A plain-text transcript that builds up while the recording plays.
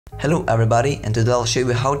Hello everybody, and today I'll show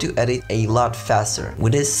you how to edit a lot faster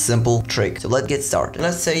with this simple trick. So let's get started.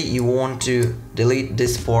 Let's say you want to delete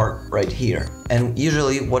this part right here, and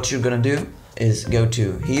usually what you're gonna do is go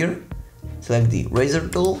to here, select the razor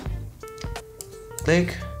tool,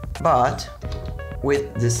 click, but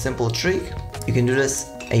with this simple trick you can do this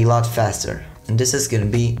a lot faster, and this is gonna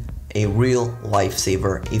be a real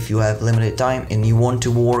lifesaver if you have limited time and you want to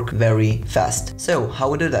work very fast. So how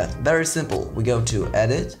we do that? Very simple. We go to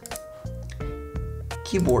edit,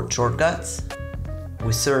 keyboard shortcuts,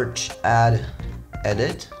 we search add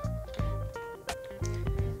edit,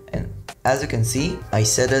 and as you can see I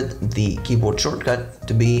set the keyboard shortcut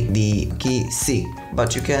to be the key C,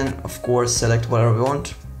 but you can of course select whatever you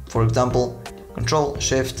want. For example, Control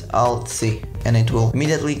Shift Alt C, and it will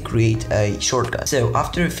immediately create a shortcut. So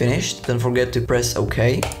after you finished, don't forget to press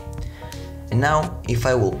OK. And now if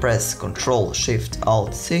I will press Control Shift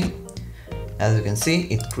Alt C, as you can see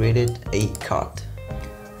it created a cut.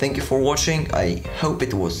 Thank you for watching, I hope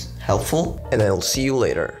it was helpful, and I'll see you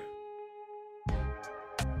later.